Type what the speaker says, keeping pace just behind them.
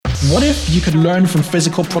What if you could learn from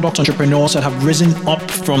physical product entrepreneurs that have risen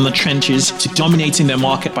up from the trenches to dominating their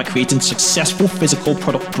market by creating successful physical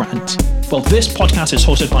product brands? Well, this podcast is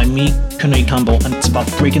hosted by me, Kunle Campbell, and it's about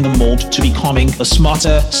breaking the mold to becoming a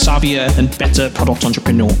smarter, savvier, and better product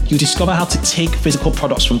entrepreneur. You discover how to take physical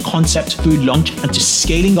products from concept through launch and to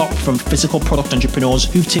scaling up from physical product entrepreneurs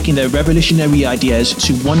who've taken their revolutionary ideas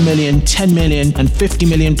to 1 million, 10 million, and 50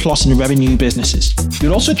 million plus in revenue businesses.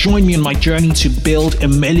 You'll also join me on my journey to build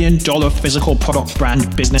 $1 million physical product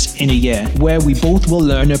brand business in a year, where we both will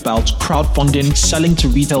learn about crowdfunding, selling to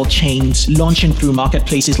retail chains, launching through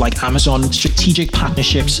marketplaces like Amazon, strategic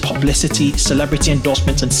partnerships, publicity, celebrity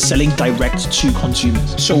endorsements, and selling direct to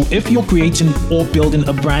consumers. So if you're creating or building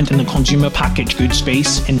a brand in the consumer packaged goods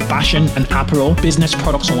space, in fashion and apparel, business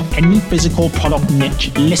products, or any physical product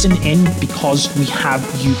niche, listen in because we have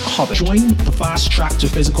you covered. Join the fast track to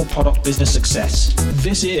physical product business success.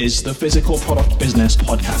 This is the Physical Product Business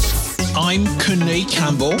Podcast. I'm Kunle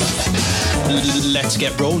Campbell. Let's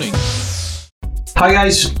get rolling. Hi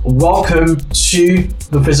guys, welcome to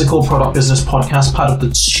the Physical Product Business Podcast, part of the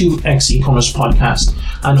 2X e-commerce podcast.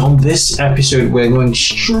 And on this episode, we're going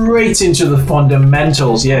straight into the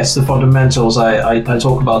fundamentals. Yes, the fundamentals I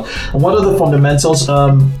talk about. And what are the fundamentals?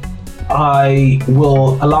 I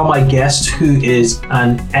will allow my guest, who is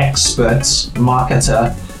an expert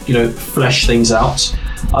marketer, flesh things out.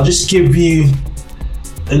 I'll just give you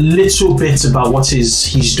a little bit about what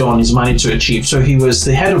he's done, he's managed to achieve. So he was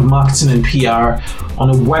the head of marketing and PR on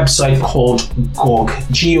a website called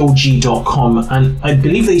GOG.com, and I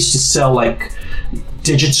believe they used to sell like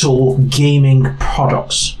digital gaming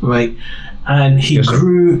products, right? And he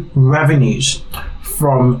grew revenues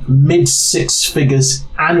from mid 6 figures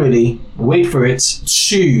annually, wait for it,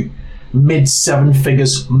 to mid 7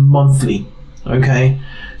 figures monthly. Okay,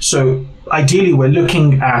 so ideally, we're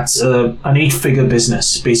looking at an 8-figure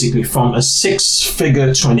business, basically from a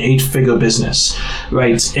 6-figure to an 8-figure business,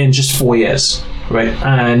 right, in just 4 years, right?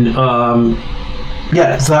 And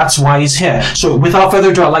that's why he's here. So without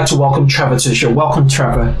further ado, I'd like to welcome Trevor to the show. Welcome,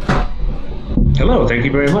 Trevor. Hello, thank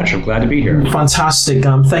you very much. I'm glad to be here. Fantastic.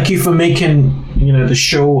 Thank you for making the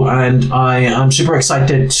show, and I am super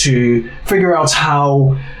excited to figure out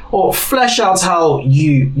flesh out how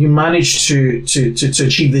you managed to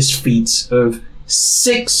achieve this feat of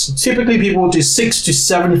 6. Typically, people do 6 to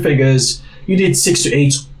 7 figures. You did 6 to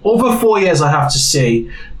 8 over 4 years, I have to say.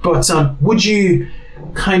 But would you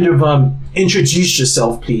kind of introduce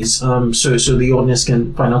yourself, please, so the audience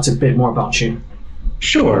can find out a bit more about you?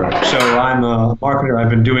 Sure. So I'm a marketer. I've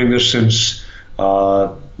been doing this since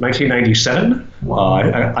 1997.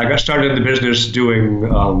 I got started in the business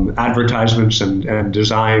doing advertisements and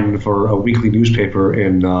design for a weekly newspaper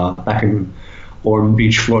back in Ormond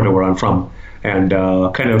Beach, Florida, where I'm from. And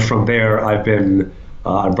kind of from there, I've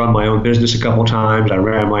run my own business a couple times. I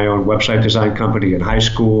ran my own website design company in high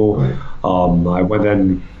school. I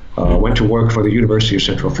went to work for the University of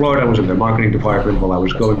Central Florida. I was in their marketing department while I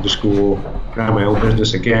was going to school. Ran my own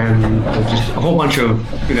business again. Just a whole bunch of,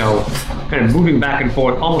 kind of moving back and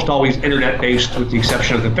forth, almost always internet-based with the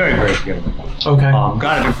exception of the very, very beginning. Okay.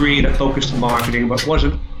 Got a degree that focused on marketing, but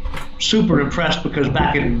wasn't super impressed because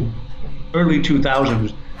back in early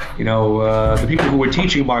 2000s, the people who were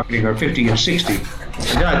teaching marketing are 50 and 60.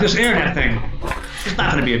 And this internet thing, it's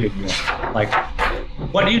not going to be a big deal. Like,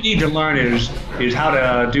 what you need to learn is how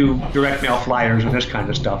to do direct mail flyers and this kind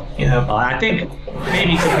of stuff. Yeah. I think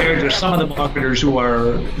maybe compared to some of the marketers who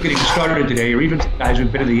are getting started today, or even guys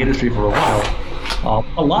who've been in the industry for a while,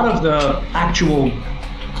 a lot of the actual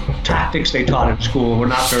tactics they taught in school were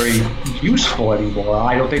not very useful anymore.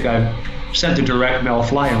 I don't think I've sent a direct mail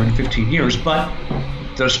flyer in 15 years, but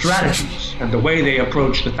the strategies and the way they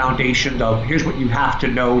approach the foundation of here's what you have to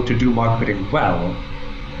know to do marketing well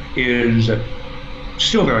is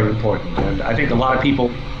still very important. And I think a lot of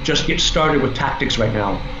people just get started with tactics right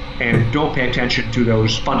now and don't pay attention to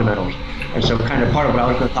those fundamentals. And so kind of part of what I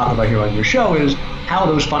was going to talk about here on your show is how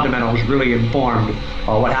those fundamentals really informed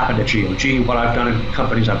what happened at GOG, what I've done in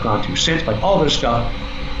companies I've gone to since, like all this stuff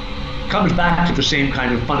comes back to the same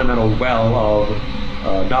kind of fundamental well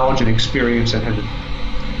of knowledge and experience and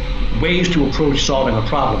ways to approach solving a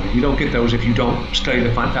problem. You don't get those if you don't study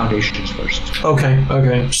the foundations first.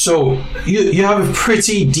 Okay. So you have a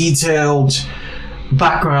pretty detailed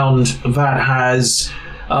background that has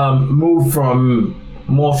moved from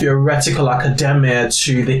more theoretical academia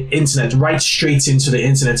to the internet, right straight into the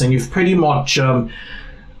internet, and you've pretty much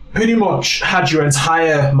pretty much had your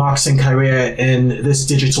entire marketing career in this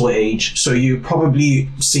digital age. So you probably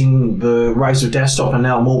seen the rise of desktop and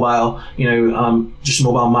now mobile, just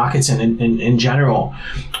mobile marketing in general.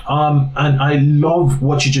 And I love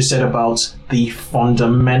what you just said about the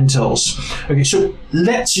fundamentals. Okay, so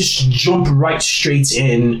let's just jump right straight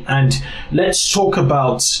in and let's talk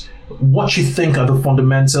about what you think are the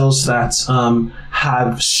fundamentals that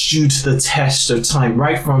have stood the test of time,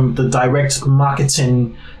 right from the direct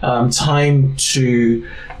marketing time to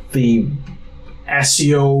the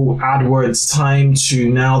SEO AdWords time to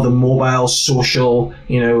now the mobile social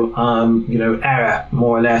era,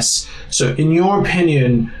 more or less. So in your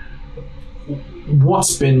opinion,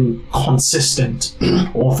 what's been consistent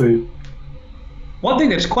all through? One thing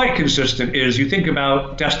that's quite consistent is you think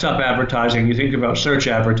about desktop advertising, you think about search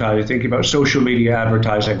advertising, you think about social media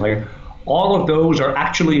advertising. Like all of those are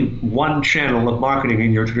actually one channel of marketing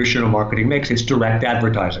in your traditional marketing mix. It's direct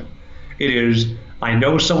advertising. It is, I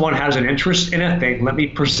know someone has an interest in a thing, let me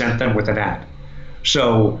present them with an ad.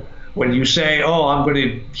 So when you say, oh, I'm going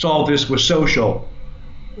to solve this with social,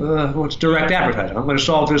 well, it's direct advertising. I'm going to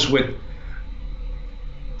solve this with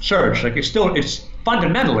search. Like it's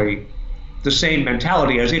fundamentally the same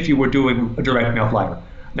mentality as if you were doing a direct mail flyer.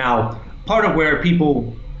 Now, part of where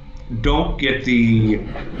people don't get who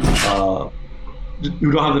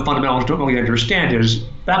don't have the fundamentals, don't really understand is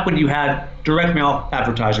back when you had direct mail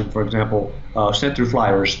advertising, for example, sent through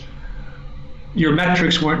flyers, your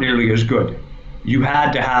metrics weren't nearly as good. You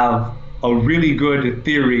had to have a really good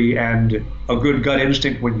theory and a good gut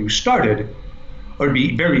instinct when you started, or it'd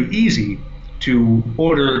be very easy to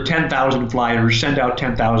order 10,000 flyers, send out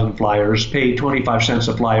 10,000 flyers, pay 25 cents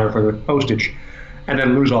a flyer for the postage, and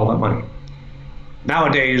then lose all that money.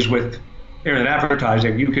 Nowadays, with internet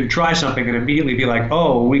advertising, you can try something and immediately be like,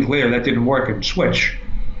 oh, a week later that didn't work, and switch.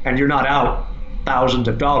 And you're not out thousands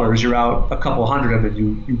of dollars, you're out a couple hundred, and then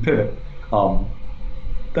you pivot.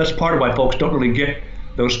 That's part of why folks don't really get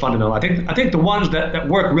those fundamentals. I think the ones that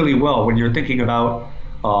work really well when you're thinking about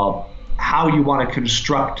how you want to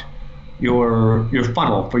construct your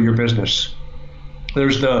funnel for your business.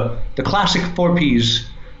 There's the classic 4 Ps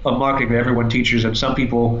of marketing that everyone teaches, and some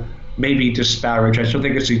people maybe disparage. I still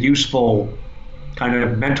think it's a useful kind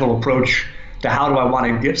of mental approach to how do I want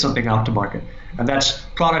to get something out to market. And that's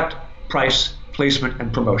product, price, placement,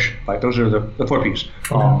 and promotion. Right? Those are the 4 Ps.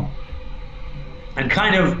 And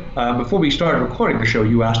kind of before we started recording the show,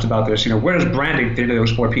 you asked about this. Where does branding fit into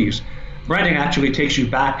those 4 Ps? Branding actually takes you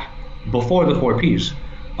back before the 4 Ps.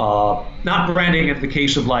 Not branding in the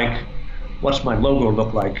case of like, what's my logo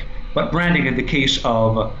look like, but branding in the case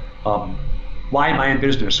of why am I in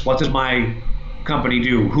business? What does my company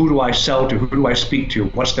do? Who do I sell to? Who do I speak to?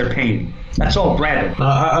 What's their pain? That's all branding.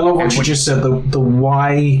 I love what you just said, the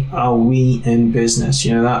why are we in business,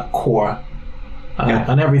 that core.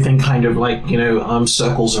 And everything kind of like,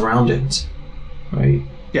 circles around it, right?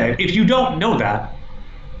 Yeah, if you don't know that,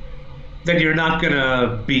 then you're not going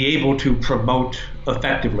to be able to promote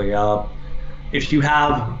effectively. If you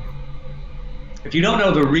don't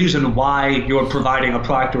know the reason why you're providing a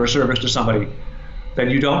product or a service to somebody, then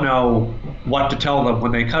you don't know what to tell them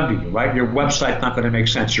when they come to you, right? Your website's not going to make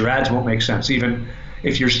sense. Your ads won't make sense. Even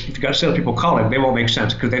if you've got salespeople calling, they won't make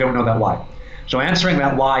sense because they don't know that why. So answering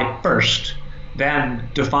that why first then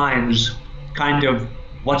defines kind of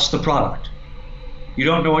what's the product. You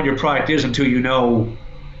don't know what your product is until you know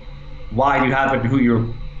why you have it and who you're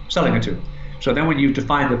selling it to. So then when you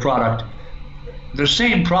define the product, the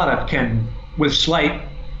same product can, with slight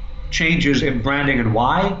changes in branding and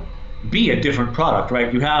why, be a different product,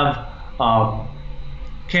 right? You have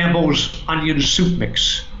Campbell's onion soup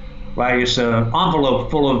mix, right? It's an envelope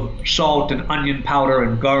full of salt and onion powder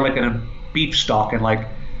and garlic and a beef stock, and like,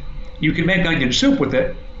 you can make onion soup with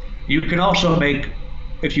it. You can also make,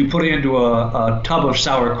 if you put it into a tub of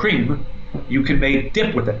sour cream, you can make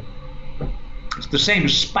dip with it. It's the same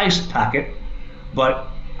spice packet, but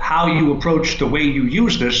how you approach the way you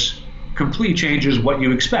use this completely changes what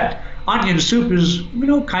you expect. Onion soup is,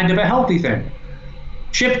 kind of a healthy thing.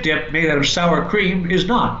 Chip dip made out of sour cream is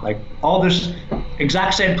not. Like all this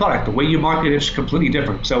exact same product, the way you market it is completely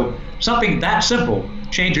different. So something that simple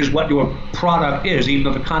changes what your product is, even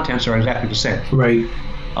though the contents are exactly the same. Right.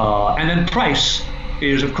 And then price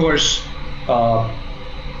is, of course, part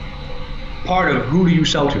of who do you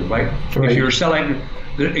sell to, right? If you're selling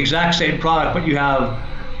the exact same product, but you have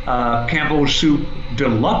Campbell's Soup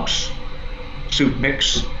Deluxe soup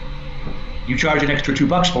mix, you charge an extra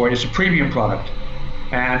 $2 for it. It's a premium product,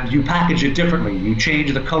 and you package it differently. You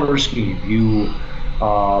change the color scheme. You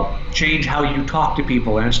change how you talk to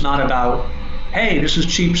people, and it's not about hey, this is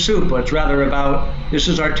cheap soup, but it's rather about this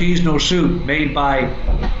is artisanal soup made by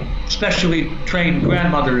specially trained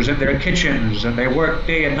grandmothers in their kitchens, and they work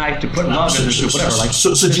day and night to put love in the soup, whatever. Like,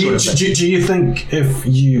 so do you think if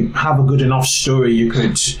you have a good enough story, you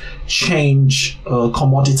could change a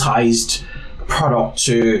commoditized product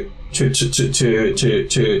to a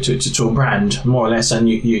brand, more or less, and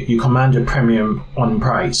you command a premium on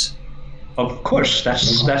price? Of course,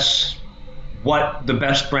 that's what the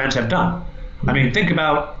best brands have done. I mean, think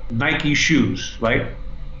about Nike shoes, right?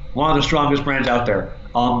 One of the strongest brands out there.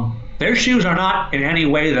 Their shoes are not in any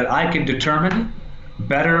way that I can determine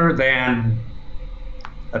better than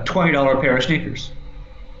a $20 pair of sneakers.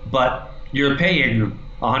 But you're paying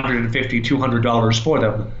 $150, $200 for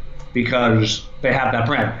them because they have that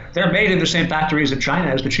brand. They're made in the same factories in China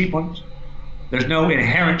as the cheap ones. There's no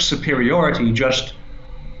inherent superiority, just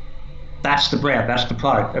that's the brand, that's the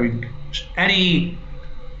product. I mean, any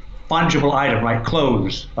fungible item, right?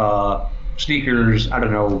 Clothes, sneakers, I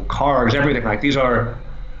don't know, cars, everything. Like, these are,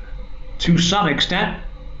 to some extent,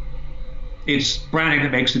 it's branding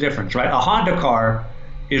that makes the difference, right? A Honda car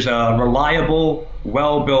is a reliable,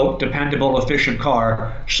 well-built, dependable, efficient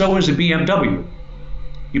car. So is a BMW.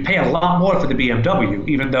 You pay a lot more for the BMW,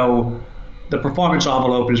 even though the performance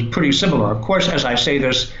envelope is pretty similar. Of course, as I say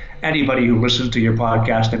this, anybody who listens to your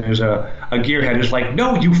podcast and is a gearhead is like,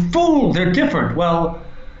 no, you fool, they're different. Well,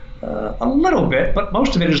 a little bit, but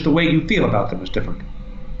most of it is the way you feel about them is different.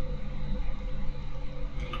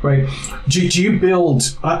 Right. Do you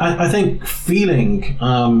build, I think feeling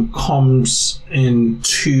comes in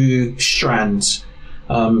two strands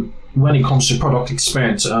when it comes to product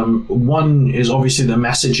experience. One is obviously the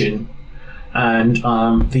messaging, and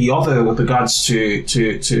the other with regards to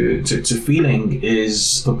feeling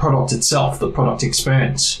is the product itself, the product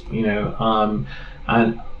experience, and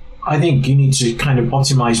I think you need to kind of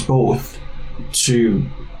optimize both to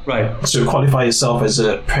qualify yourself as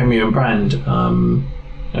a premium brand.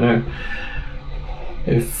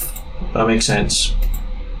 If that makes sense.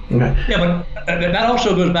 Okay. Yeah, but that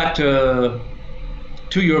also goes back to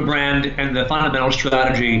your brand and the fundamental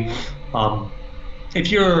strategy.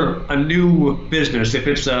 If you're a new business, if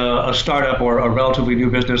it's a startup or a relatively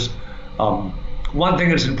new business, one thing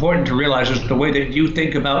that's important to realize is the way that you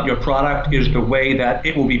think about your product is the way that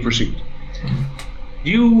it will be perceived.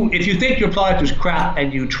 If you think your product is crap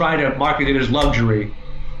and you try to market it as luxury,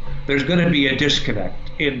 there's going to be a disconnect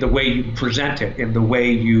in the way you present it, in the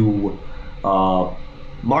way you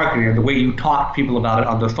market it, in the way you talk to people about it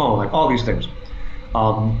on the phone, like all these things.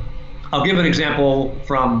 I'll give an example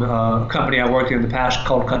from a company I worked in the past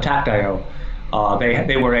called Contact.io.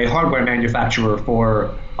 They were a hardware manufacturer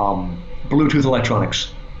for Bluetooth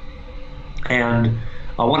electronics. And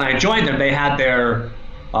when I joined them, they had their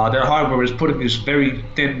hardware was put in this very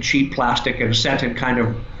thin, cheap plastic and sent in kind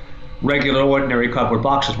of regular, ordinary cardboard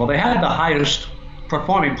boxes. Well, they had the highest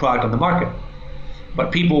performing product on the market,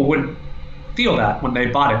 but people wouldn't feel that when they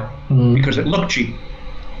bought it because it looked cheap.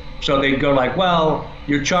 So they'd go like, well,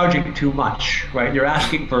 you're charging too much, right? You're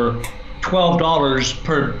asking for $12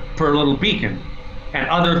 per little beacon, and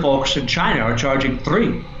other folks in China are charging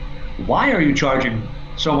 $3. Why are you charging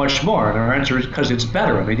so much more? And our answer is because it's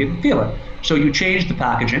better, and they didn't feel it. So you change the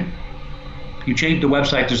packaging, you change the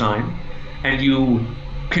website design, and you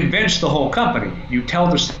convince the whole company. You tell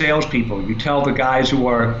the salespeople, you tell the guys who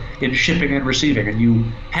are in shipping and receiving, and you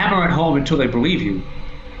hammer it home until they believe you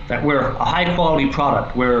that we're a high quality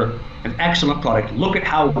product, we're an excellent product. Look at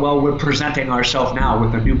how well we're presenting ourselves now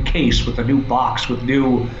with a new case, with a new box, with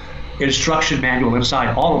new instruction manual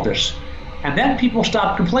inside, all of this. And then people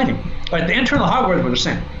stopped complaining. But the internal hardware were the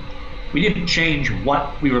same. We didn't change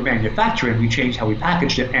what we were manufacturing, we changed how we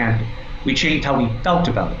packaged it, and we changed how we felt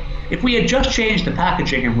about it. If we had just changed the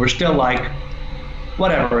packaging and we're still like,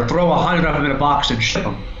 whatever, throw 100 of them in a box and ship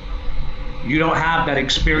them, you don't have that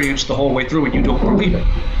experience the whole way through and you don't believe it.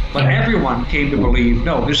 But everyone came to believe,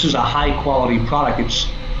 no, this is a high quality product. It's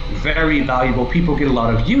very valuable. People get a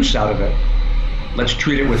lot of use out of it. Let's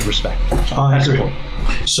treat it with respect. I agree.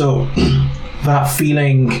 So that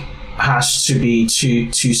feeling has to be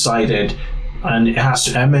two-sided, and it has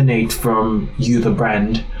to emanate from you, the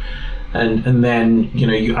brand, and then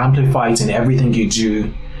you amplify it in everything you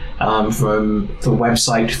do, from the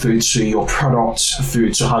website through to your product,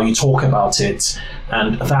 through to how you talk about it,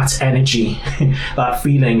 and that energy, that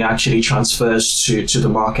feeling actually transfers to the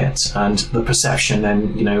market, and the perception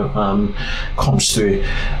then comes through.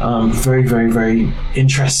 Very, very, very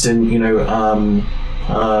interesting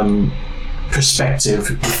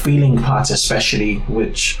perspective, the feeling part especially,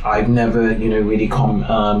 which I've never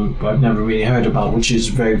I've never really heard about, which is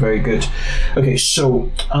very, very good. Okay,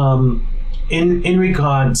 so in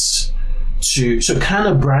regards to, so can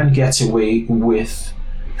a brand get away with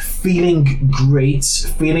feeling great,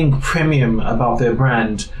 feeling premium about their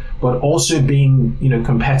brand, but also being,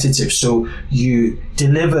 competitive? So you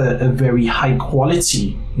deliver a very high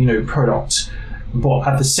quality, product, but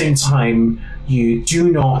at the same time, you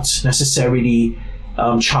do not necessarily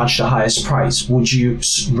charge the highest price. Would you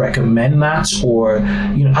recommend that? Or,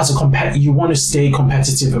 as a you want to stay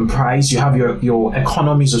competitive in price, you have your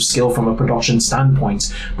economies of scale from a production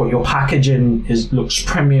standpoint, but your packaging looks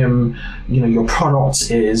premium, your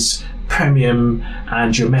product is premium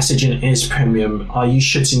and your messaging is premium. Are you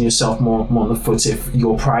shooting yourself more on the foot if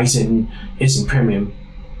your pricing isn't premium?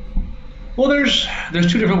 Well, there's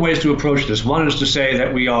two different ways to approach this. One is to say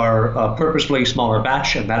that we are purposely smaller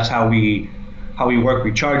batch, and that's how we work.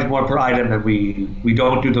 We charge more per item, and we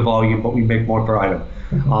don't do the volume, but we make more per item.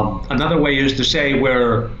 Another way is to say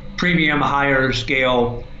we're premium, higher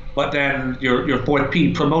scale, but then your fourth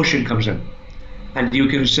P, promotion, comes in. And you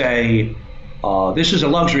can say, this is a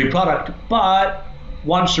luxury product, but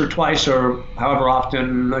once or twice or however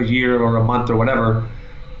often, a year or a month or whatever,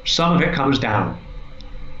 some of it comes down.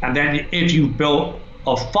 And then if you've built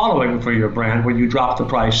a following for your brand, when you drop the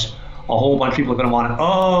price, a whole bunch of people are going to want to,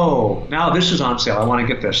 oh, now this is on sale, I want to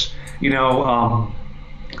get this. Hermès,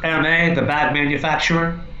 the bag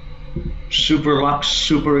manufacturer, super luxe,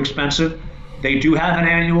 super expensive, they do have an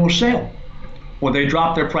annual sale. When they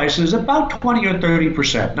drop their prices about 20 or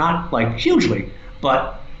 30%, not like hugely,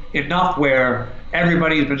 but enough where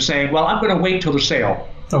everybody's been saying, well, I'm going to wait till the sale.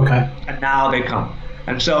 Okay. And now they come.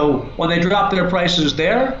 And so when they drop their prices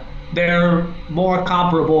there, they're more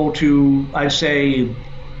comparable to, I'd say,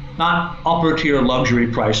 not upper tier luxury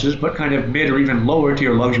prices, but kind of mid or even lower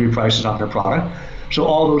tier luxury prices on their product. So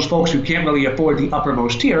all those folks who can't really afford the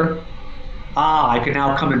uppermost tier, I can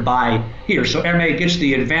now come and buy here. So Hermès gets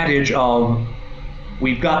the advantage of,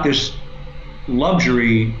 we've got this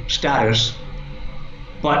luxury status,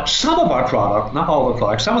 but some of our product, not all the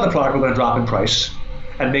product, some of the product we're going to drop in price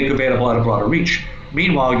and make available at a broader reach.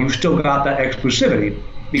 Meanwhile, you've still got that exclusivity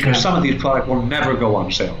because some of these products will never go on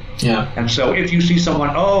sale. Yeah. And so if you see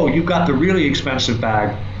someone, you've got the really expensive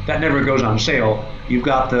bag that never goes on sale, you've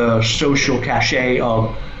got the social cachet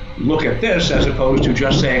of, look at this, as opposed to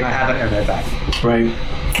just saying, I have an Hermès bag.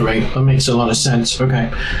 Right. That makes a lot of sense. Okay.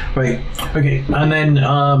 Right. Okay. And then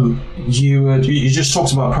you just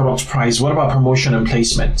talked about product price. What about promotion and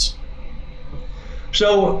placement?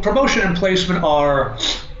 So promotion and placement are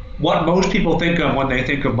what most people think of when they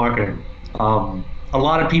think of marketing. A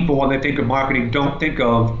lot of people, when they think of marketing, don't think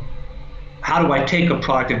of how do I take a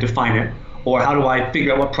product and define it, or how do I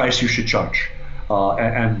figure out what price you should charge.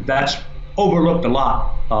 And that's overlooked a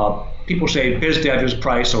lot. People say biz dev is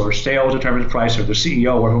price, or sales determines price, or the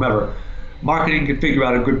CEO, or whomever. Marketing can figure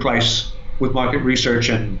out a good price with market research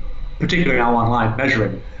and particularly now online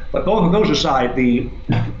measuring. But both of those aside, the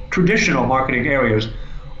traditional marketing areas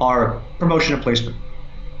are promotion and placement.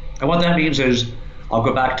 And what that means is, I'll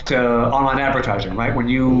go back to online advertising, right? When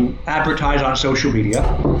you advertise on social media,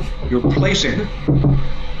 you're placing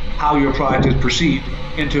how your product is perceived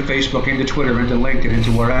into Facebook, into Twitter, into LinkedIn,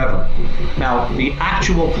 into wherever. Now, the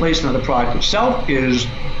actual placement of the product itself is,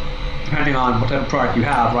 depending on what type of product you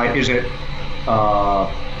have, right? Is it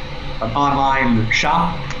an online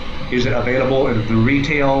shop? Is it available in the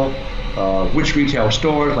retail? Which retail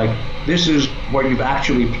stores? Like, this is where you've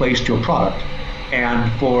actually placed your product.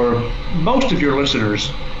 And for most of your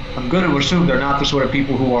listeners, I'm going to assume they're not the sort of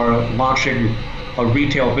people who are launching a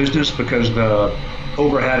retail business, because the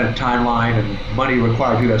overhead and timeline and money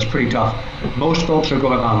required to do that's pretty tough. Most folks are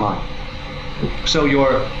going online. So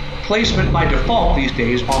your placement by default these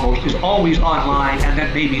days almost is always online, and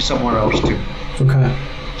then maybe somewhere else too. Okay.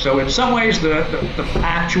 So in some ways, the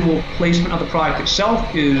actual placement of the product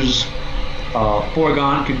itself is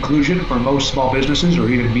foregone conclusion for most small businesses or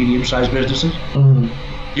even medium-sized businesses. Mm-hmm.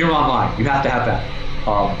 You're online. You have to have that.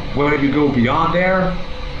 Where you go beyond there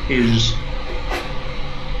is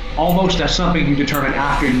almost that's something you determine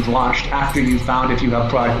after you've launched, after you've found if you have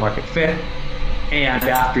product market fit, and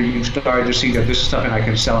after you've started to see that this is something I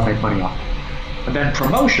can sell and make money off. And then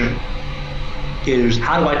promotion is,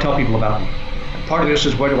 how do I tell people about me? And part of this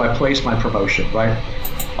is, where do I place my promotion, right?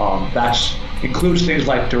 That's includes things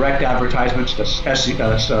like direct advertisements, that's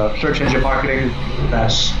search engine marketing,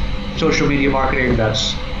 that's social media marketing,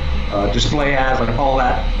 that's display ads, like all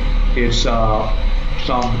that. It's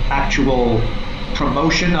some actual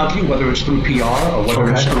promotion of you, whether it's through PR or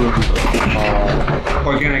whether it's through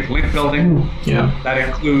organic link building. Yeah. That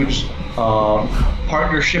includes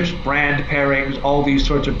partnerships, brand pairings, all these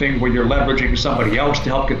sorts of things where you're leveraging somebody else to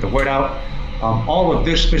help get the word out. All of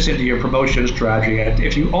this fits into your promotion strategy. And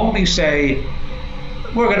if you only say,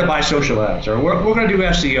 we're going to buy social ads, or we're going to do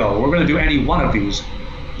SEO, we're going to do any one of these,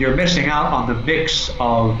 you're missing out on the mix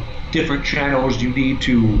of different channels you need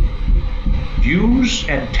to use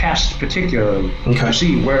and test particularly to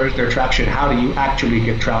see where is their traction, how do you actually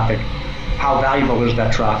get traffic, how valuable is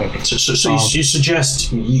that traffic. So you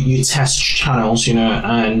suggest you test channels,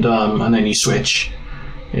 and then you switch.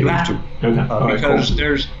 You have to. Okay. Because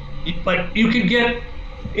there's, like, you can get,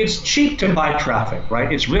 it's cheap to buy traffic,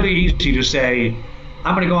 right? It's really easy to say,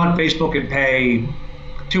 I'm going to go on Facebook and pay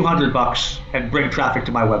 $200 and bring traffic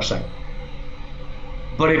to my website.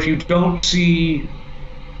 But if you don't see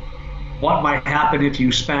what might happen if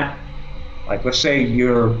you spent, like, let's say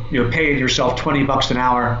you're paying yourself $20 an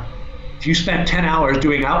hour. If you spent 10 hours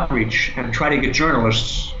doing outreach and try to get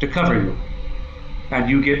journalists to cover you, and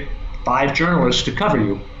you get 5 journalists to cover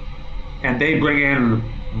you, and they bring in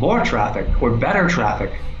more traffic or better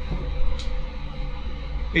traffic,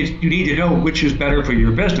 you need to know which is better for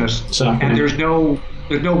your business. Exactly. And there's no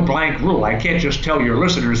blank rule. I can't just tell your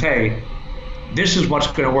listeners, hey, this is what's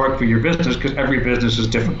going to work for your business, because every business is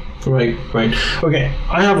different. Right. Okay,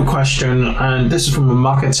 I have a question, and this is from a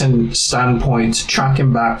marketing standpoint,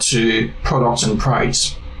 tracking back to product and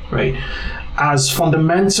price, right? As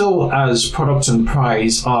fundamental as product and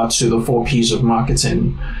price are to the 4 Ps of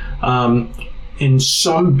marketing, in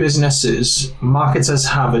some businesses, marketers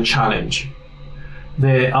have a challenge.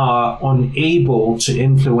 They are unable to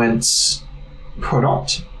influence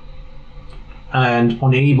product and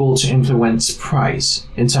unable to influence price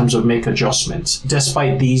in terms of make adjustments,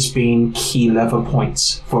 despite these being key lever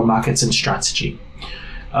points for marketing strategy.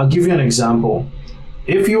 I'll give you an example.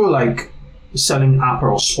 If you were like selling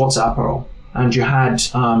apparel, sports apparel, and you had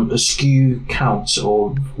a SKU count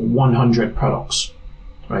of 100 products,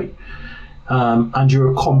 right? And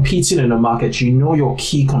you're competing in a market, your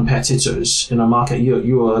key competitors in a market,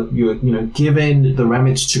 you're given the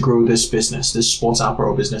remit to grow this business, this sports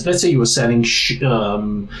apparel business. Let's say you were selling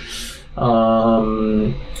gym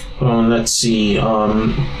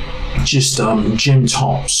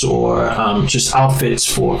tops or just outfits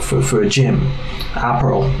for a gym,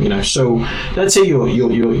 apparel, So let's say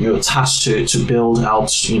you're tasked to build out,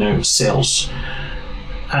 sales.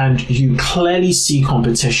 And you clearly see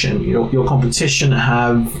competition. Your competition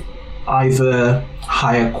have either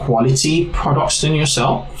higher quality products than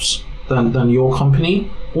yourselves, than your company,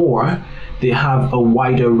 or they have a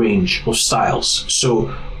wider range of styles. So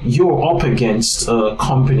you're up against a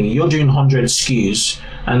company, you're doing 100 SKUs,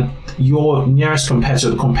 and your nearest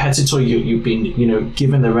competitor, the competitor you've been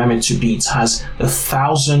given the remit to beat, has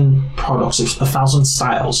 1,000 products, 1,000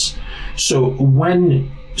 styles. So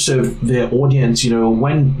their audience,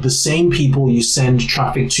 when the same people you send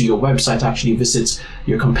traffic to your website actually visits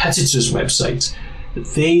your competitor's website,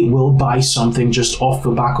 they will buy something just off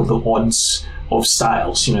the back of the odds of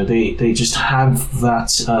styles. They just have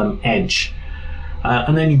that edge.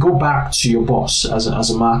 And then you go back to your boss as a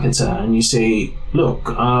marketer and you say, look,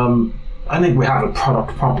 I think we have a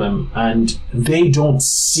product problem, and they don't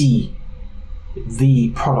see the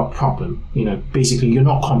product problem. Basically you're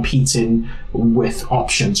not competing with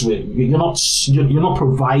options, you're not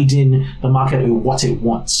providing the market with what it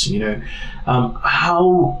wants.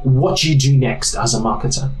 What do you do next as a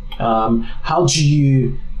marketer? How do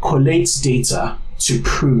you collate data to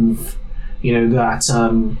prove that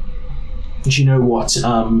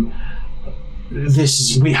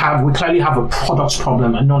we clearly have a product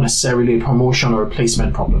problem and not necessarily a promotion or a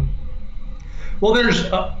placement problem? Well, there's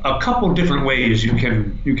a couple different ways you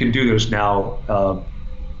can do this now.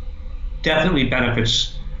 Definitely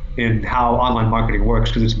benefits in how online marketing works,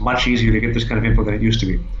 because it's much easier to get this kind of info than it used to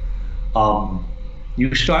be.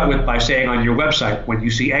 You start by saying on your website, when you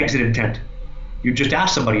see exit intent, you just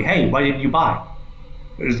ask somebody, hey, why didn't you buy?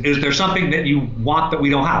 Is there something that you want that we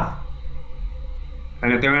don't have?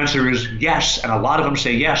 And if their answer is yes, and a lot of them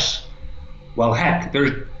say yes, well, heck,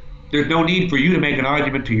 there's no need for you to make an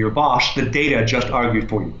argument to your boss. The data just argued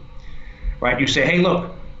for you, right? You say, hey,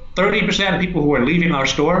 look, 30% of people who are leaving our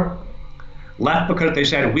store left because they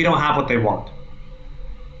said we don't have what they want.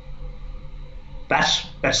 That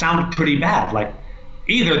sounds pretty bad. Like,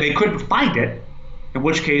 either they couldn't find it, in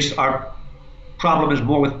which case our problem is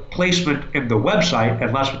more with placement in the website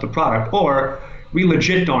and less with the product, or we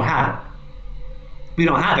legit don't have it. We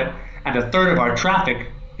don't have it, and a third of our traffic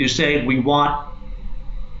is saying we want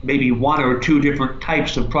maybe 1 or 2 different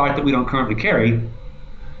types of product that we don't currently carry.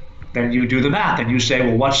 Then you do the math and you say,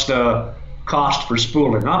 well, what's the cost for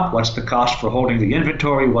spooling up? What's the cost for holding the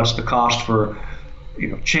inventory? What's the cost for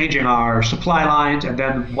changing our supply lines? And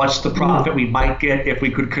then what's the profit we might get if we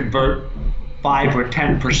could convert 5 or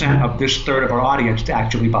 10% of this third of our audience to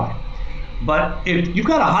actually buy. But if you've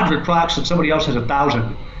got 100 products and somebody else has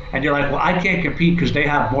 1,000, and you're like, well, I can't compete because they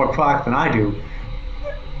have more product than I do,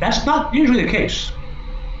 that's not usually the case.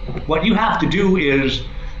 What you have to do is,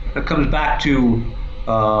 it comes back to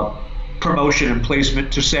promotion and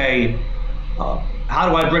placement, to say, how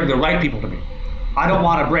do I bring the right people to me? I don't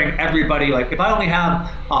want to bring everybody. Like, if I only have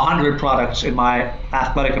 100 products in my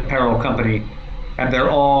athletic apparel company, and they're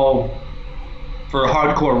all for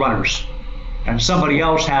hardcore runners, and somebody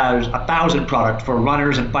else has 1,000 products for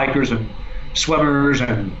runners and bikers and swimmers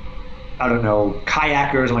and, I don't know,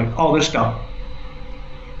 kayakers and like all this stuff,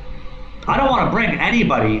 I don't want to bring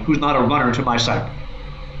anybody who's not a runner to my site.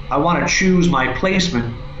 I want to choose my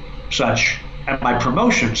placement such and my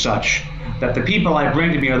promotion such that the people I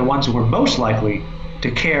bring to me are the ones who are most likely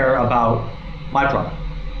to care about my product.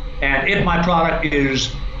 And if my product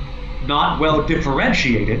is not well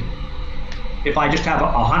differentiated, if I just have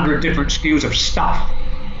 100 different SKUs of stuff,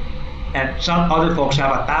 and some other folks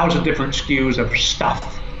have 1,000 different SKUs of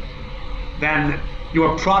stuff, then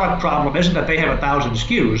your product problem isn't that they have 1,000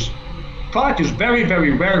 SKUs. Product is very,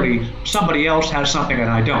 very rarely somebody else has something and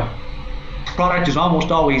I don't. Product is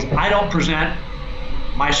almost always, I don't present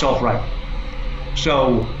myself right.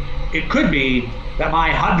 So it could be that my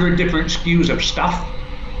 100 different SKUs of stuff,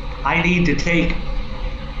 I need to take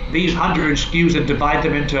these 100 SKUs and divide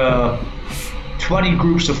them into 20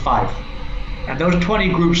 groups of 5. And those 20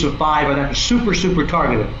 groups of 5 are then super, super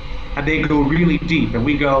targeted. And they go really deep. And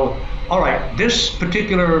we go, all right, this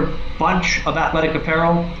particular bunch of athletic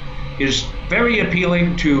apparel is very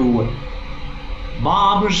appealing to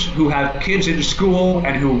moms who have kids in school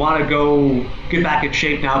and who want to go get back in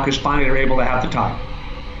shape now because finally they're able to have the time.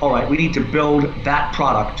 All right, we need to build that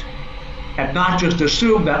product and not just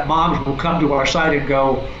assume that moms will come to our site and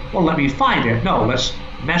go, well, let me find it. No, let's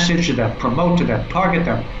message to them, promote to them, target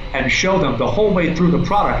them, and show them the whole way through the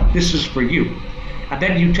product, this is for you. And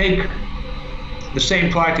then you take the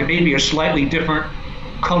same product and maybe a slightly different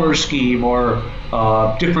color scheme or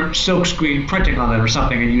different silkscreen printing on it or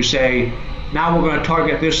something, and you say, now we're going to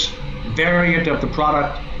target this variant of the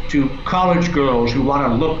product to college girls who want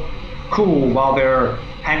to look cool while they're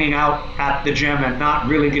hanging out at the gym and not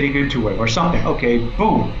really getting into it or something. Okay,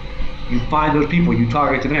 boom. You find those people, you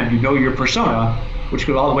target to them, you know your persona, which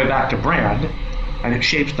goes all the way back to brand, and it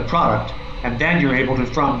shapes the product. And then you're able to,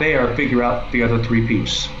 from there, figure out the other 3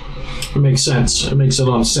 Ps. It makes sense. It makes a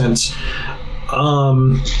lot of sense.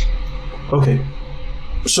 Okay.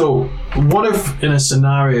 So what if in a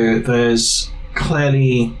scenario there's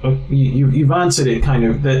clearly, you've answered it kind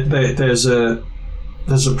of, there's a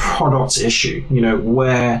product issue,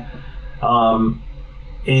 where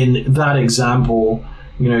in that example,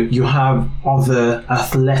 you have other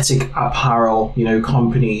athletic apparel,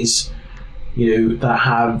 companies, that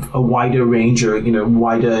have a wider range or,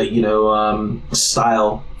 wider,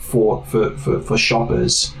 style for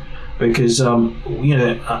shoppers. Because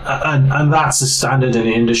and that's the standard in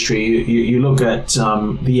the industry. You look at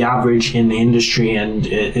the average in the industry, and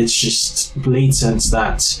it's just blatant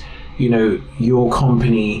that your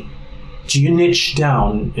company, do you niche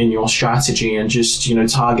down in your strategy and just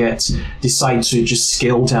decide to just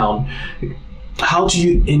scale down? How do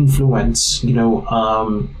you influence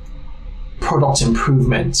product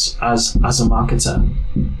improvement as a marketer?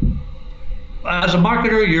 As a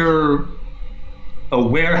marketer, you're a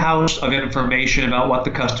warehouse of information about what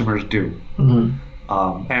the customers do.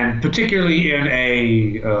 Mm-hmm. And particularly in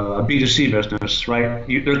a B2C business, right?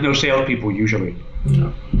 There's no salespeople usually.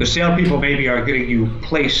 No. The salespeople maybe are getting you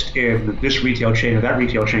placed in this retail chain or that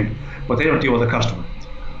retail chain, but they don't deal with the customer.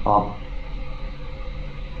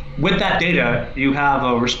 With that data, you have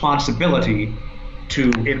a responsibility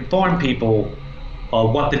to inform people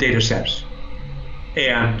of what the data says.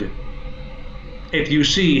 And if you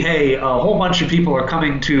see, hey, a whole bunch of people are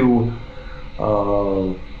coming to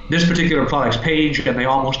this particular product's page and they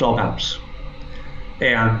almost all bounce.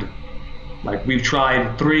 And like we've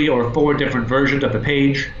tried 3 or 4 different versions of the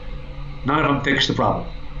page, none of them fix the problem.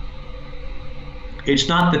 It's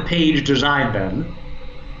not the page design then,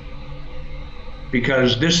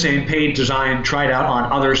 because this same page design tried out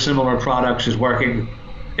on other similar products is working.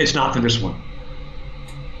 It's not for this one.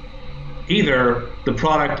 Either the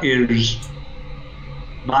product is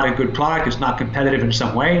not a good product, it's not competitive in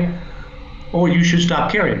some way, or you should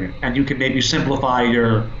stop carrying it. And you can maybe simplify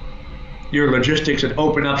your logistics and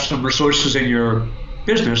open up some resources in your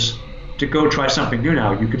business to go try something new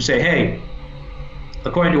now. You can say, hey,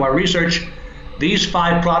 according to our research, these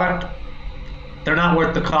 5 products, they're not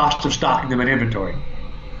worth the cost of stocking them in inventory.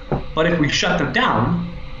 But if we shut them down,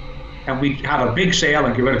 and we have a big sale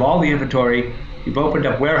and get rid of all the inventory. We've opened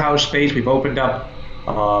up warehouse space. We've opened up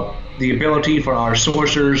the ability for our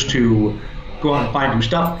sourcers to go out and find new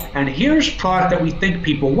stuff. And here's product that we think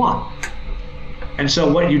people want. And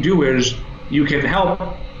so what you do is you can help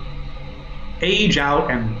age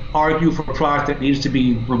out and argue for a product that needs to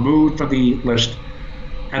be removed from the list.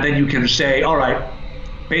 And then you can say, all right,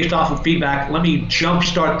 based off of feedback, let me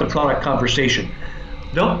jumpstart the product conversation.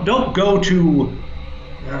 Don't go to,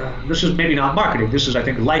 this is maybe not marketing, this is, I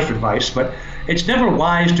think, life advice, but it's never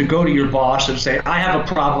wise to go to your boss and say, I have a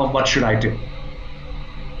problem, what should I do?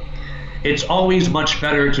 It's always much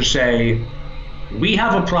better to say, we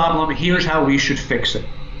have a problem, here's how we should fix it.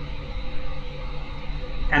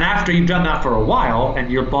 And after you've done that for a while, and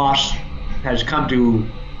your boss has come to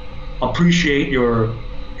appreciate your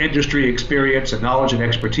industry experience and knowledge and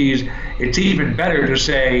expertise, it's even better to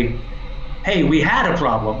say, hey, we had a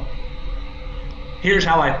problem, here's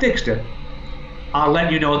how I fixed it, I'll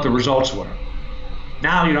let you know what the results were.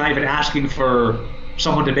 Now you're not even asking for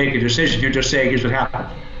someone to make a decision, you're just saying, here's what happened.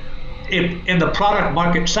 If in the product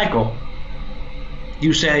market cycle,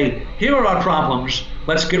 you say, here are our problems,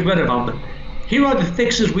 let's get rid of them, here are the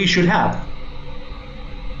fixes we should have.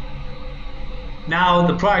 Now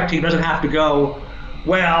the product team doesn't have to go,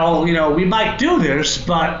 well, we might do this,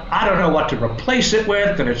 but I don't know what to replace it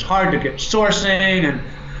with, and it's hard to get sourcing, and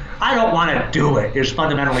I don't want to do it, is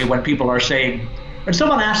fundamentally what people are saying. When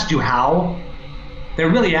someone asks you how, they're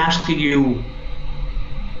really asking you,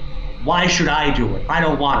 why should I do it? I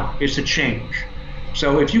don't want it. It's a change.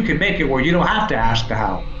 So if you can make it where you don't have to ask the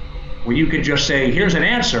how, where you can just say, here's an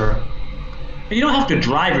answer, and you don't have to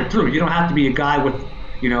drive it through. You don't have to be a guy with,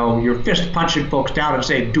 your fist punching folks down and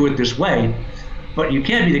say, do it this way. But you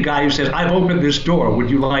can be the guy who says, I've opened this door, would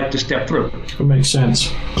you like to step through? That makes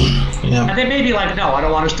sense. Yeah. And they may be like, no, I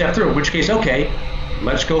don't want to step through, in which case, okay,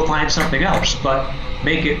 let's go find something else. But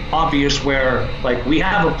make it obvious where, like, we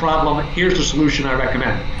have a problem, here's the solution I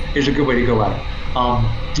recommend, is a good way to go at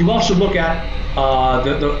it. You also look at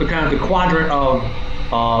the kind of the quadrant of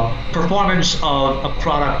performance of a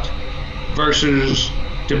product versus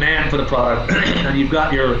demand for the product. And you've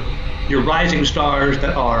got your rising stars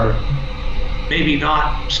that are maybe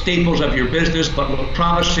not staples of your business, but look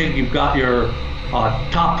promising. You've got your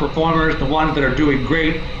top performers, the ones that are doing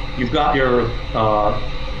great. You've got your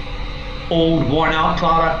old, worn-out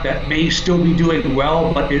product that may still be doing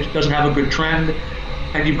well, but it doesn't have a good trend.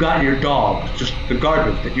 And you've got your dogs, just the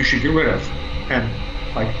garbage that you should get rid of. And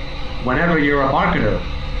like, whenever you're a marketer,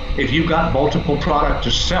 if you've got multiple products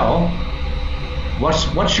to sell,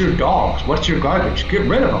 what's your dogs? What's your garbage? Get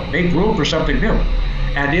rid of them. Make room for something new.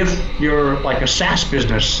 And if you're like a SaaS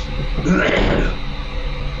business,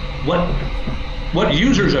 what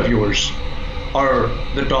users of yours are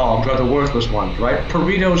the dogs, are the worthless ones, right?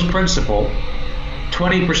 Pareto's principle,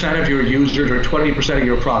 20% of your users or 20% of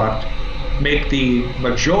your product make the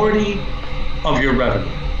majority of your revenue.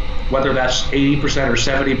 Whether that's 80% or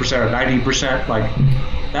 70% or 90%, like,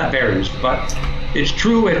 that varies. But it's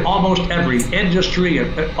true in almost every industry,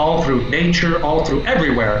 and all through nature, all through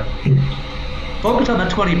everywhere. Focus on the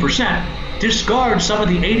 20%, discard some of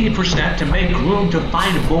the 80% to make room to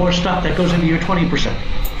find more stuff that goes into your 20%.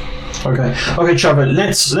 Okay, Trevor.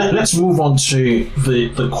 Let's move on to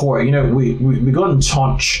the core. We got in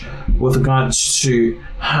touch with regards to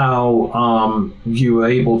how you were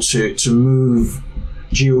able to move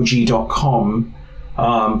GOG.com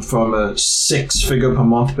from a 6-figure per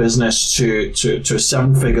month business to a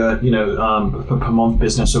 7-figure per month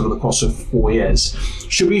business over the course of 4 years.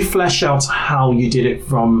 Should we flesh out how you did it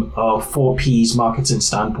from a 4Ps marketing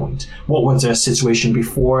standpoint? What was their situation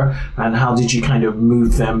before, and how did you kind of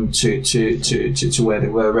move them to where they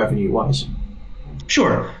were revenue wise?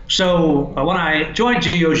 Sure. So when I joined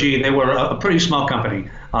GOG, they were a pretty small company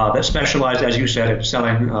that specialized, as you said, in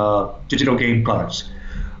selling digital game products.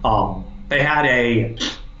 They had a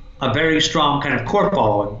very strong kind of core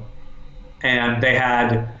following, and they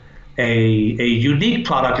had a unique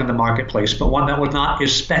product in the marketplace, but one that was not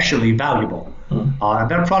especially valuable. And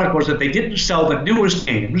that product was that they didn't sell the newest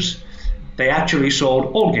games, they actually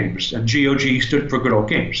sold old games, and GOG stood for good old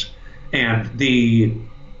games. And the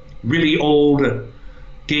really old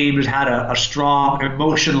games had a strong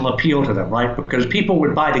emotional appeal to them, right? Because people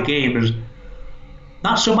would buy the games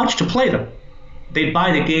not so much to play them. They'd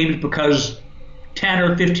buy the games because 10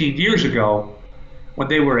 or 15 years ago, when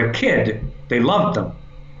they were a kid, they loved them.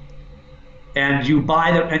 And you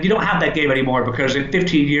buy them, and you don't have that game anymore because in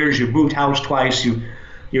 15 years you've moved house twice,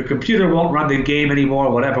 your computer won't run the game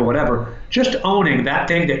anymore, whatever. Just owning that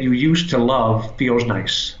thing that you used to love feels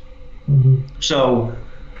nice. So,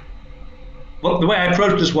 when I joined GOG, they were a pretty small company that specialized, as you said, in selling digital game products. They had a very strong kind of core following, and they had a well, the way I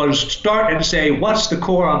approached this was start and say, what's the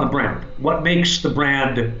core on the brand? What makes the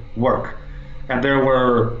brand work? And there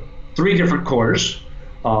were 3 different cores.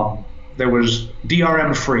 There was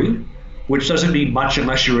DRM free, which doesn't mean much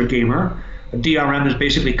unless you're a gamer. DRM is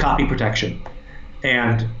basically copy protection.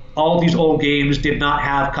 And all these old games did not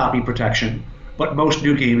have copy protection, but most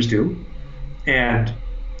new games do. And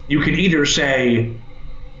you can either say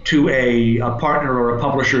to a partner or a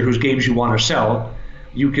publisher whose games you want to sell,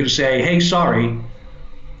 you can say, hey, sorry,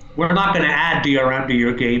 we're not going to add DRM to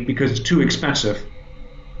your game because it's too expensive,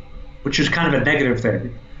 which is kind of a negative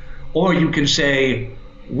thing. Or you can say,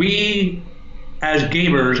 we as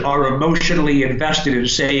gamers are emotionally invested in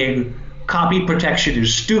saying copy protection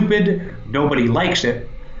is stupid, nobody likes it,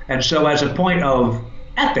 and so as a point of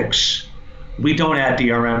ethics, we don't add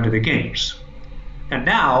DRM to the games. And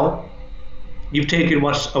now you've taken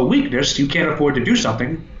what's a weakness, you can't afford to do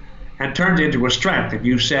something, and turned it into a strength. And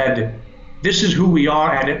you've said, this is who we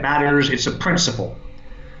are and it matters, it's a principle.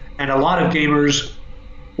 And a lot of gamers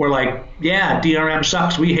were like, yeah, DRM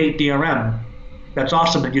sucks, we hate DRM. That's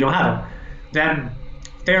awesome that you don't have it. Then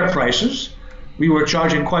fair prices, we were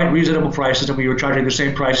charging quite reasonable prices, and we were charging the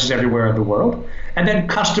same prices everywhere in the world. And then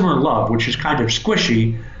customer love, which is kind of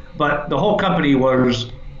squishy, but the whole company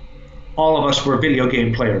was, all of us were video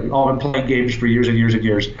game players. We've all been playing games for years and years and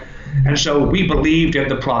years. And so we believed in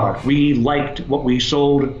the product. We liked what we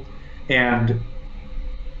sold, and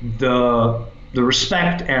the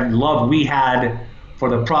respect and love we had for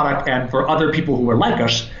the product and for other people who were like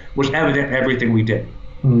us was evident in everything we did.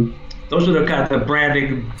 Mm. Those are the kind of the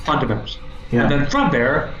branding fundamentals. Yeah. And then from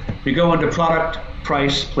there, we go into product,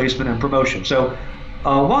 price, placement, and promotion. So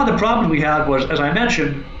one of the problems we had was, as I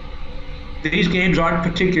mentioned, these games aren't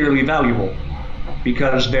particularly valuable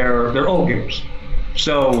because they're old games.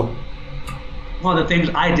 So one of the things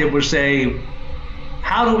I did was say,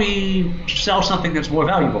 how do we sell something that's more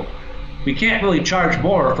valuable? We can't really charge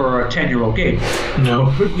more for a 10-year-old game.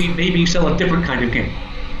 No. Could we maybe sell a different kind of game?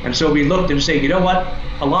 And so we looked and said, you know what?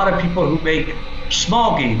 A lot of people who make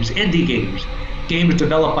small games, indie games, games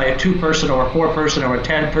developed by a 2-person or a 4-person or a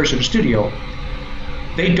 10-person studio,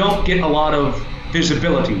 they don't get a lot of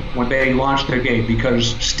visibility when they launch their game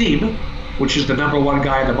because Steam, which is the #1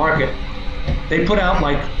 guy in the market, they put out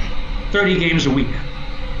like 30 games a week.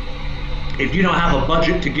 If you don't have a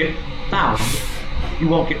budget to get found, you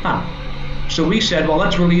won't get found. So we said, well,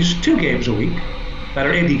 let's release 2 games a week that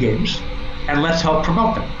are indie games, and let's help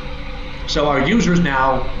promote them. So our users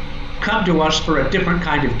now come to us for a different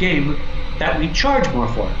kind of game that we charge more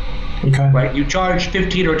for. Okay. Right? You charge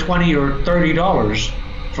 $15 or $20 or $30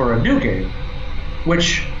 for a new game,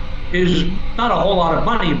 which is not a whole lot of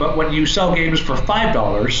money, but when you sell games for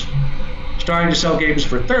 $5, starting to sell games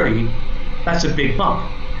for $30, that's a big bump.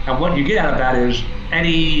 And what you get out of that is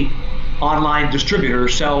any online distributor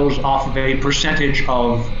sells off of a percentage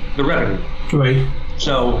of the revenue. Right.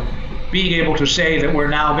 So being able to say that we're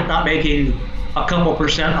now not making a couple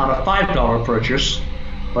percent on a $5 purchase,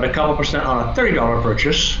 but a couple percent on a $30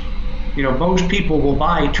 purchase, you know, most people will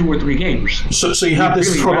buy 2 or 3 games. So you have this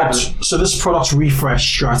really product. So this product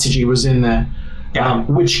refresh strategy was in there, yeah.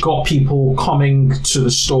 Which got people coming to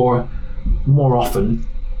the store more often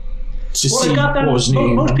to see what was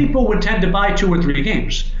new. Most people would tend to buy 2 or 3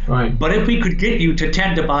 games. Right. But if we could get you to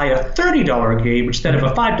tend to buy a $30 game instead of a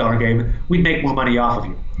 $5 game, we'd make more money off of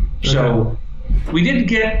you. So we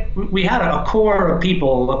had a core of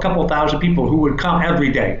people, a couple thousand people who would come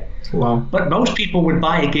every day. Wow. But most people would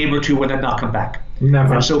buy a game or 2 and then not come back.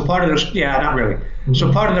 Never. And so part of this, not really. Mm-hmm.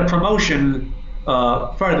 So part of the promotion,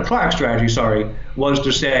 part of the product strategy, was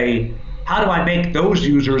to say, how do I make those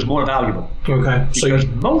users more valuable? Okay. Because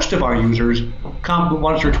most of our users come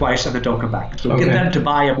once or twice and then don't come back. So get them to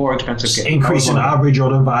buy a more expensive game. Increasing average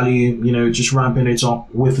order value, just ramping it up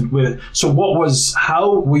with. So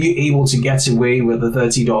how were you able to get away with the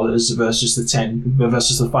 $30 versus the 10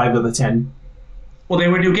 versus the 5 or the 10? Well, they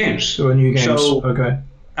were new games. They were new games. So okay.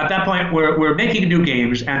 At that point, we're making new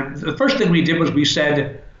games, and the first thing we did was we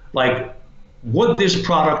said, like, would this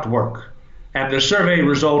product work? And the survey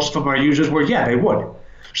results from our users were, yeah, they would.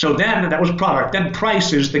 So then that was product. Then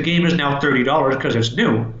prices, the game is now $30 because it's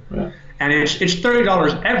new. Yeah. And it's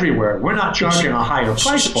 $30 everywhere. We're not charging a higher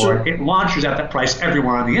price for it. It launches at that price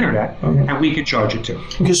everywhere on the internet, and we can charge it too.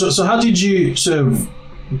 Okay, so how did you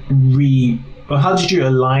how did you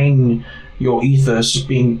align your ethos of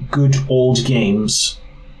being good old games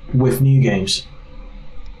with new games?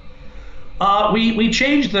 We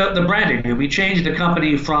changed the branding, and we changed the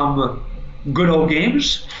company from Good Old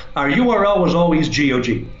Games. Our URL was always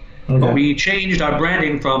GOG. But we changed our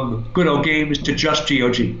branding from Good Old Games to just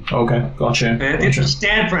GOG. Okay, gotcha. And it didn't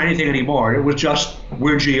stand for anything anymore. It was just,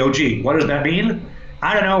 we're GOG. What does that mean?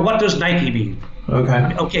 I don't know. What does Nike mean?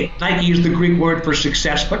 Okay, Nike is the Greek word for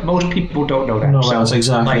success, but most people don't know that. No, that's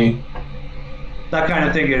exactly. Like, that kind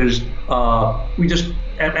of thing is, we just,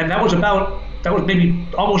 and that was maybe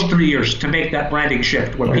almost 3 years to make that branding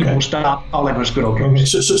shift where people stopped calling us Good Old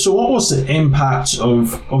Games. So what was the impact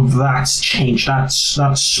of that change, that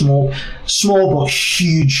small but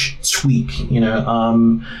huge tweak,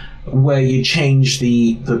 where you changed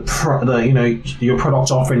the your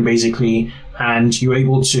product offering basically, and you're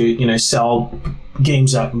able to, sell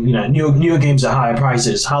games at, newer games at higher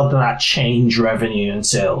prices? How did that change revenue and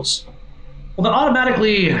sales? Well,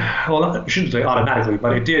 I shouldn't say automatically,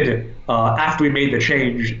 but it did after we made the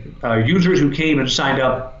change. Users who came and signed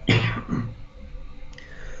up,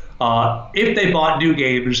 if they bought new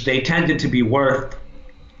games, they tended to be worth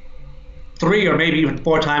 3 or maybe even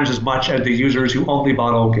 4 times as much as the users who only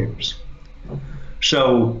bought old games.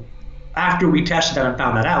 So after we tested that and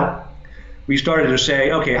found that out, we started to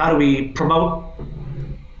say, okay, how do we promote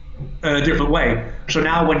in a different way? So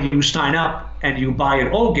now when you sign up and you buy an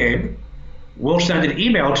old game, we'll send an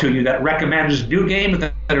email to you that recommends new games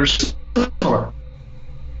that are similar.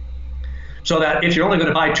 So that if you're only going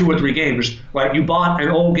to buy 2 or 3 games, right, you bought an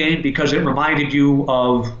old game because it reminded you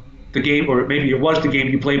of the game, or maybe it was the game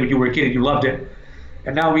you played when you were a kid and you loved it.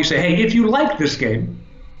 And now we say, hey, if you like this game,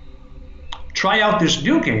 try out this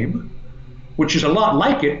new game, which is a lot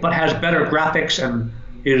like it, but has better graphics and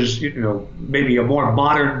is, maybe a more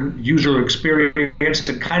modern user experience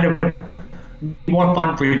and kind of more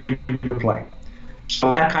fun for you to play.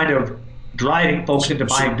 So that kind of driving folks into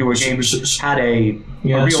buying newer games had a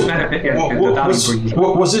real benefit in the value for users.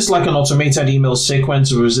 Was this like an automated email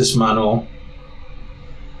sequence, or was this manual?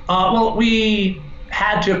 Well, we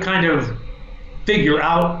had to kind of figure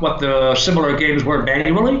out what the similar games were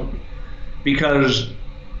manually, because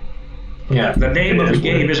the name of the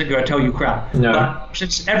game isn't going to tell you crap. No. But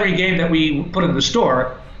since every game that we put in the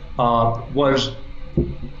store was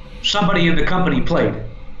somebody in the company played,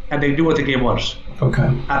 and they knew what the game was.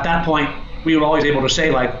 Okay. At that point, we were always able to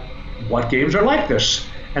say, like, what games are like this?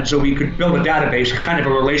 And so we could build a database, kind of a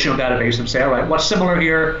relational database, and say, all right, what's similar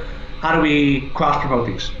here? How do we cross-promote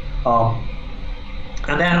these?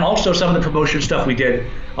 And then also some of the promotion stuff we did,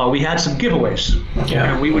 we had some giveaways.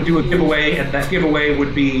 Yeah. And we would do a giveaway, and that giveaway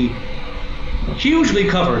would be hugely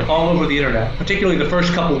covered all over the internet, particularly the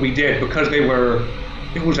first couple we did, because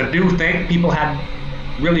it was a new thing. People hadn't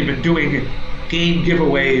really been doing game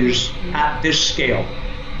giveaways at this scale.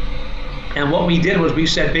 And what we did was we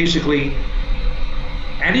said, basically,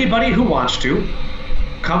 anybody who wants to,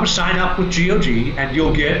 come sign up with GOG and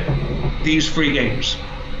you'll get these free games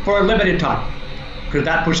for a limited time, because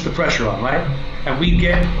that puts the pressure on, right? And we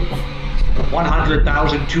get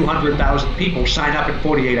 100,000, 200,000 people sign up in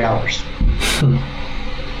 48 hours.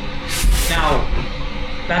 Now,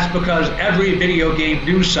 that's because every video game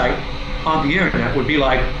news site on the internet would be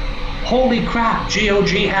like, holy crap, GOG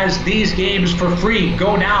has these games for free,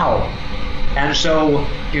 go now. And so,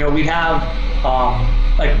 we'd have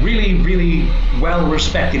like really, really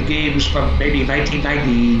well-respected games from maybe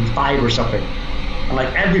 1995 or something. And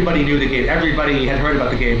like everybody knew the game, everybody had heard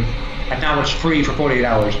about the game, and now it's free for 48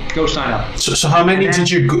 hours. Go sign up. So how many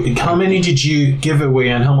did you give away,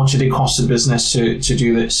 and how much did it cost the business to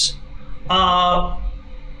do this?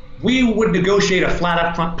 We would negotiate a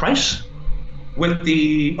flat upfront price with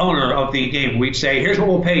the owner of the game. We'd say, here's what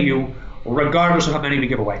we'll pay you, regardless of how many we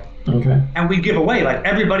give away. Okay. And we'd give away, like,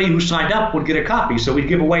 everybody who signed up would get a copy. So we'd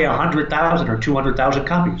give away 100,000 or 200,000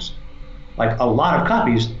 copies, like a lot of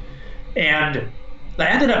copies. And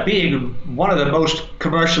that ended up being one of the most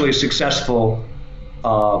commercially successful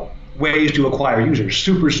ways to acquire users.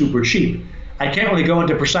 Super, super cheap. I can't really go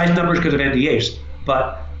into precise numbers because of NDAs,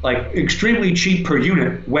 but like extremely cheap per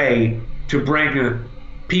unit way to bring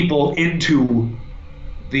people into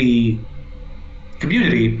the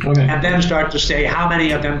community, and then start to say how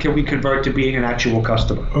many of them can we convert to being an actual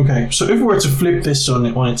customer. Okay, so if we were to flip this on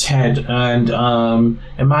its head and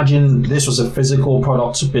imagine this was a physical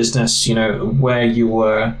product business, where you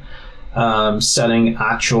were selling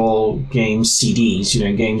actual game CDs,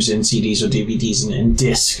 games in CDs or DVDs in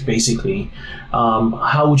disc, basically,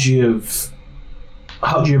 how would you have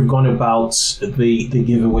gone about the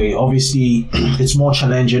giveaway? Obviously, it's more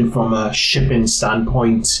challenging from a shipping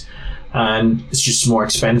standpoint, and it's just more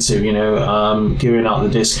expensive, giving out the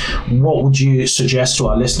disc. What would you suggest to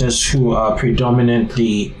our listeners who are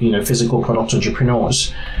predominantly, physical product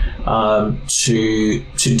entrepreneurs, to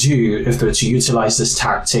do if they're to utilize this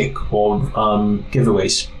tactic of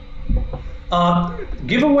giveaways?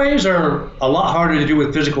 Giveaways are a lot harder to do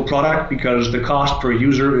with physical product because the cost per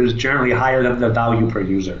user is generally higher than the value per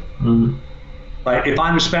user. Mm. Like if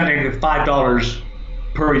I'm spending $5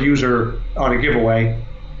 per user on a giveaway,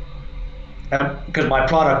 because my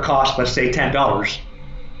product costs, let's say, $10,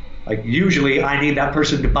 like usually I need that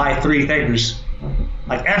person to buy 3 things,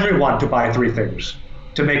 like everyone to buy 3 things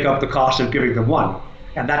to make up the cost of giving them one.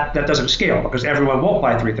 And that doesn't scale because everyone won't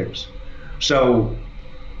buy 3 things. So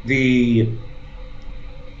the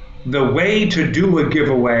way to do a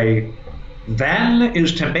giveaway then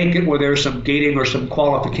is to make it where there's some gating or some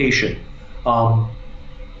qualification. A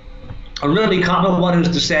really common one is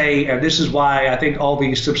to say, and this is why I think all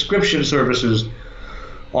these subscription services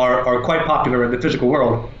are quite popular in the physical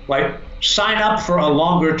world, like sign up for a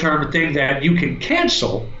longer term thing that you can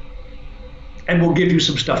cancel and we'll give you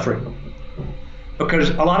some stuff free. Because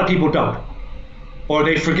a lot of people don't, or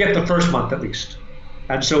they forget the first month at least.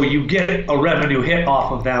 And so you get a revenue hit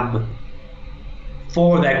off of them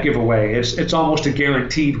for that giveaway. It's almost a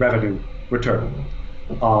guaranteed revenue return.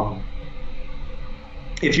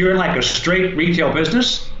 If you're in like a straight retail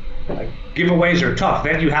business, like, giveaways are tough.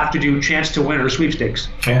 Then you have to do chance to win or sweepstakes.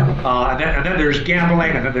 Yeah. And then there's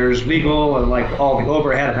gambling, and then there's legal, and like all the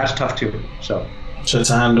overhead, and that's tough too. So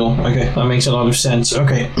it's a handle. Okay, that makes a lot of sense.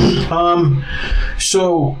 Okay.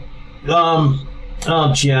 So yeah,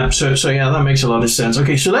 that makes a lot of sense.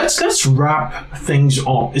 Okay, so let's wrap things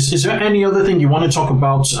up. Is there any other thing you want to talk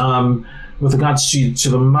about with regards to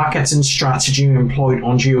the marketing strategy you employed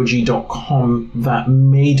on GOG.com that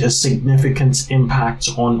made a significant impact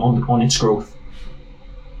on its growth?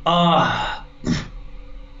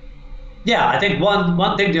 Yeah, I think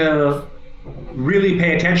one thing to really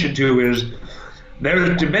pay attention to is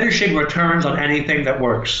there's diminishing returns on anything that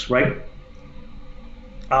works, right?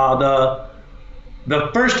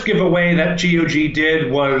 The first giveaway that GOG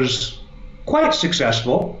did was quite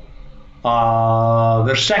successful.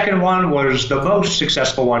 The second one was the most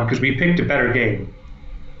successful one because we picked a better game.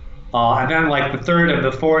 And then like the third and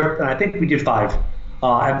the fourth, and I think we did 5.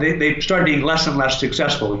 And they started being less and less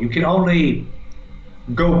successful. You can only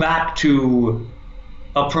go back to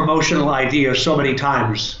a promotional idea so many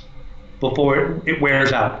times before it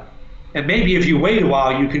wears out. And maybe if you wait a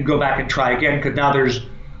while, you can go back and try again because now there's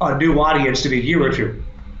a new audience in a year or two.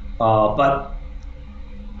 But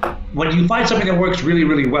when you find something that works really,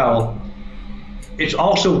 really well, it's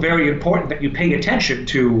also very important that you pay attention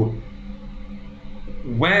to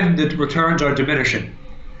when the returns are diminishing,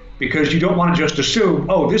 because you don't want to just assume,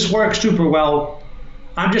 oh, this works super well,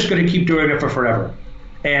 I'm just going to keep doing it for forever.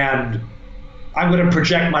 And I'm going to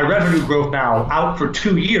project my revenue growth now out for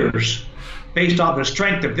 2 years based on the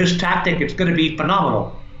strength of this tactic. It's going to be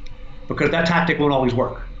phenomenal, because that tactic won't always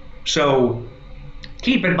work. So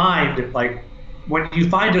keep in mind, like, when you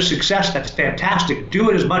find a success that's fantastic,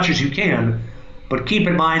 do it as much as you can, but keep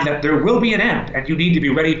in mind that there will be an end, and you need to be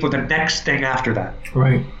ready for the next thing after that.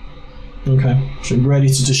 Right. Okay. So ready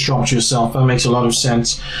to disrupt yourself. That makes a lot of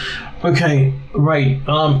sense. Okay. Right.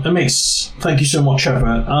 Thank you so much,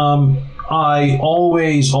 Trevor. I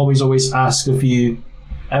always ask a few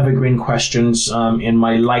evergreen questions in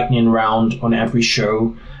my lightning round on every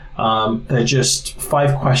show. They're just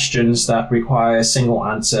 5 questions that require a single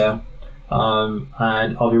answer, and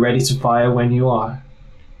I'll be ready to fire when you are.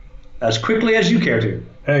 As quickly as you care to.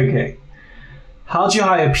 Okay. How do you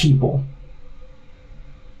hire people?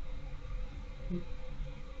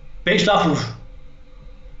 Based off of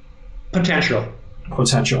potential.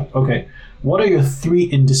 Potential. Okay. What are your 3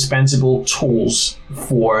 indispensable tools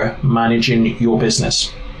for managing your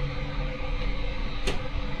business?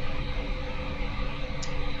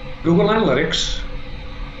 Google Analytics.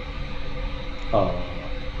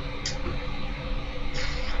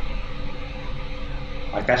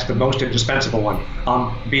 Like that's the most indispensable one.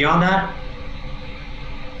 Beyond that,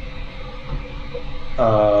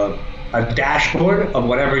 a dashboard of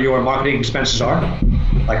whatever your marketing expenses are.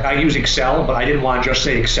 Like I use Excel, but I didn't want to just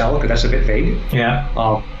say Excel because that's a bit vague. Yeah.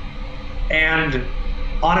 And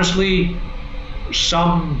honestly,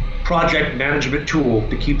 some project management tool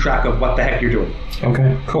to keep track of what the heck you're doing.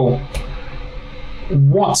 Okay, cool.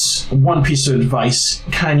 What one piece of advice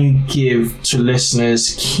can you give to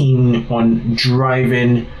listeners keen on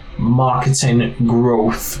driving marketing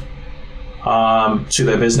growth to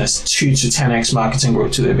their business, 2 to 10x marketing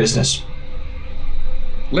growth to their business?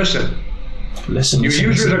 Listen. Your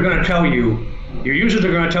users are going to tell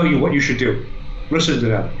you what you should do. Listen to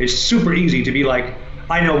them. It's super easy to be like,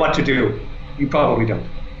 I know what to do. You probably don't.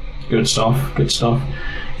 Good stuff.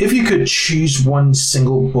 If you could choose one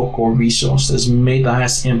single book or resource that's made the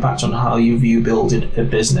highest impact on how you view building a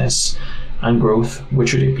business and growth,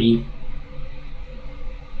 which would it be?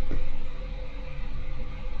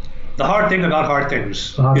 The Hard Thing About Hard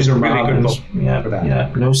Things is a really good book.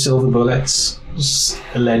 Yeah. No silver bullets, just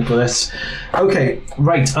lead bullets. Okay,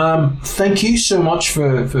 right. Thank you so much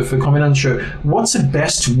for coming on the show. What's the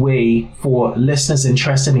best way for listeners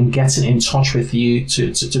interested in getting in touch with you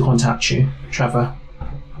to contact you, Trevor?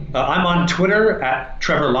 I'm on Twitter at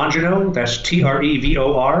Trevor Longino. That's TREVOR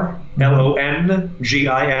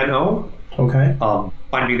LONGINO. Okay.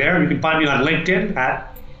 Find me there. You can find me on LinkedIn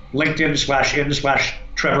at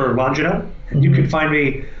LinkedIn/in/Trevor Longino. And you can find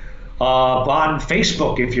me on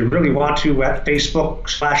Facebook if you really want to at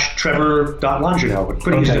Facebook/Trevor.Longino. It's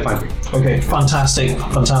pretty easy to find me. Okay, fantastic.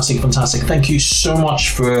 Thank you so much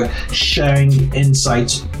for sharing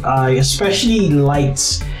insights. I especially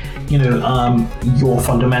liked your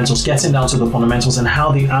fundamentals, getting down to the fundamentals and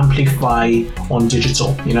how they amplify on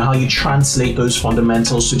digital, how you translate those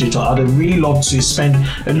fundamentals to digital. I'd really love to spend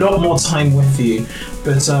a lot more time with you.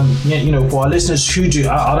 But for our listeners who do,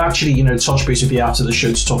 I'd actually, touch base with you after the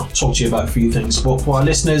show to talk to you about a few things. But for our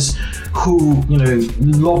listeners who,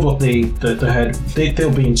 love what they heard,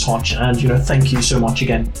 they'll be in touch. And, thank you so much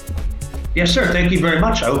again. Yes, sir. Thank you very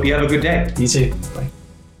much. I hope you have a good day. You too. Bye.